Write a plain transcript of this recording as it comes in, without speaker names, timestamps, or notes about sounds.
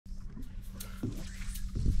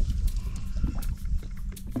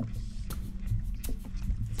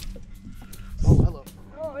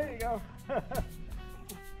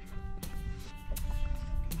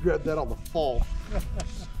grabbed that on the fall. Yeah,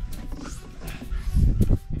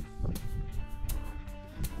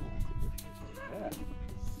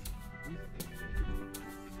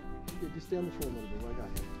 just stay on the floor a little bit. I got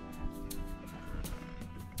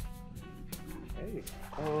you. Hey.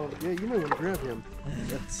 Yeah, you may want to grab him.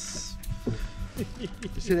 That's.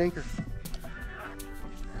 Just hit anchor.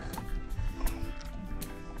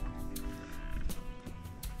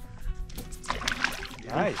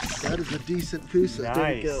 Nice. That is a decent pusa. Nice.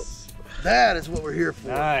 There you go. That is what we're here for.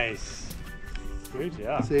 Nice. Good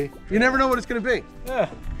job. See, you never know what it's going to be. Yeah.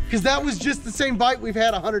 Because that was just the same bite we've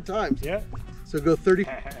had 100 times. Yeah. So go 30.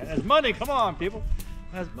 That's money. Come on, people.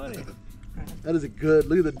 That's money. That is a good.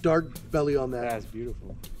 Look at the dark belly on that. That's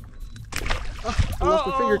beautiful. Oh, I lost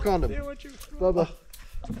my finger condom. Bubba.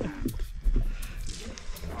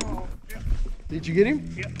 Oh, yeah. Did you get him?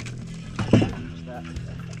 Yep.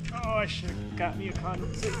 Oh, I should have got me a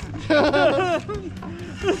condom too.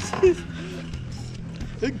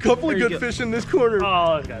 A couple of good fish in this corner.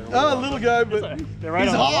 Oh, this guy's a little guy, but they're right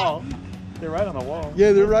he's on the hot. wall. They're right on the wall.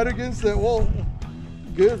 Yeah, they're right against that wall.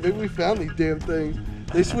 Good, maybe we found these damn things.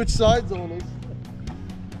 They switched sides on us.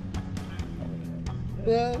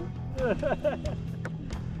 Yeah.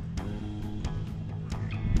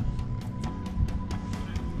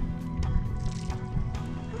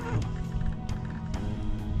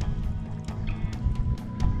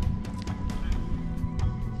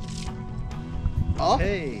 Oh,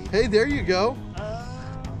 hey, there you go.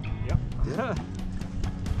 Yep. Yeah. I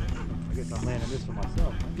guess I'm landing this for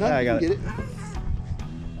myself. No, Yeah, I got get it. A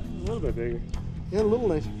little bit bigger. Yeah, a little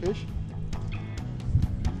nicer fish.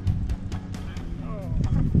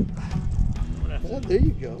 Yeah, there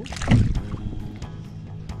you go.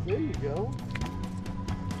 There you go.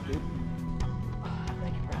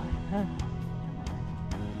 Thank you, brother.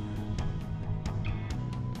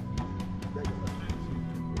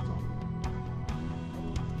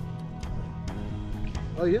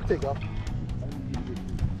 Oh, you take off.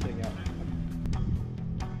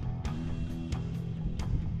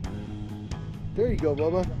 There you go,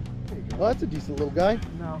 Bubba. There you go. Oh, that's a decent little guy.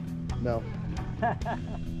 No. No.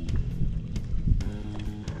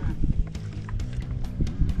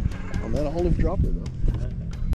 Oh, man, I'll hold him drop it.